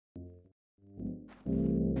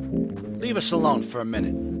Leave us alone for a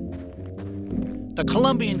minute. The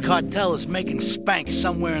Colombian cartel is making spank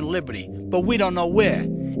somewhere in Liberty, but we don't know where.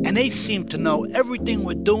 And they seem to know everything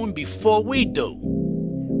we're doing before we do.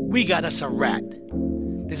 We got us a rat.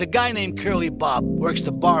 There's a guy named Curly Bob, works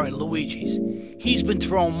the bar at Luigi's. He's been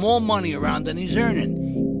throwing more money around than he's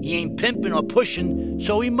earning. He ain't pimping or pushing,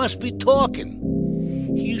 so he must be talking.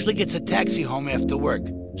 He usually gets a taxi home after work,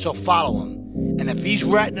 so follow him. And if he's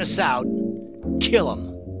ratting us out, kill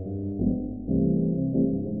him.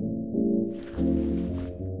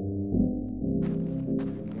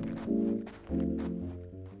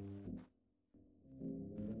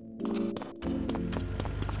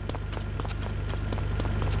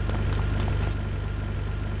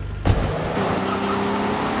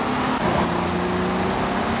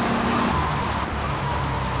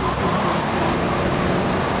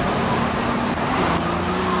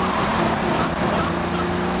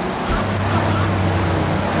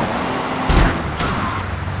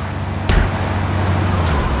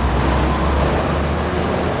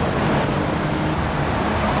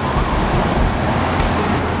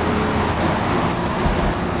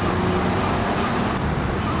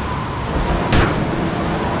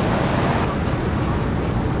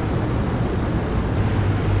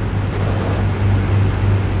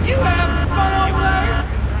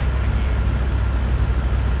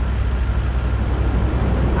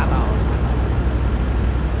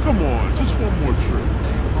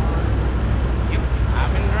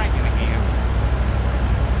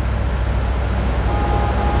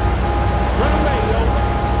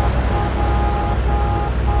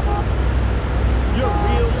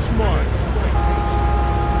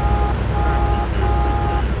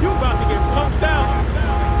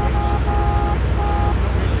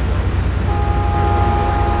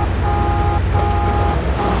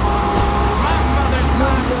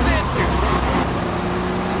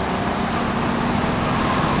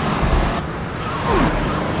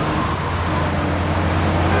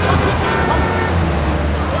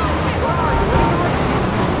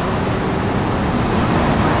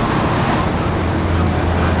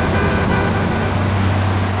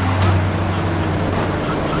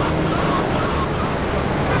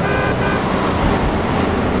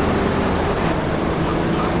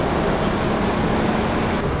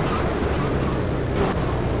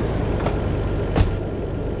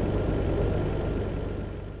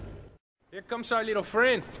 Comes our little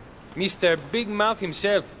friend, Mr. Big Mouth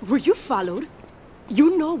himself. Were you followed?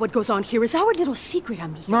 You know what goes on here is our little secret,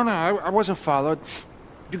 amigo. No, I wasn't followed.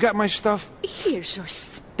 You got my stuff? Here's your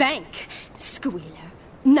spank, squealer.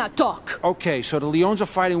 Now talk. Okay, so the Leons are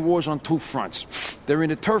fighting wars on two fronts. They're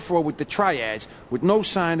in a turf war with the Triads, with no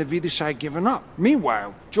sign of either side giving up.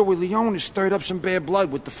 Meanwhile, Joey Leone has stirred up some bad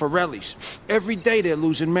blood with the Forellis. Every day they're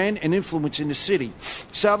losing men and influence in the city.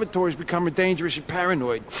 Salvatore's becoming dangerous and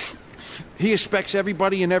paranoid. He expects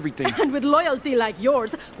everybody and everything. And with loyalty like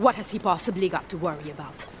yours, what has he possibly got to worry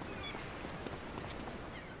about?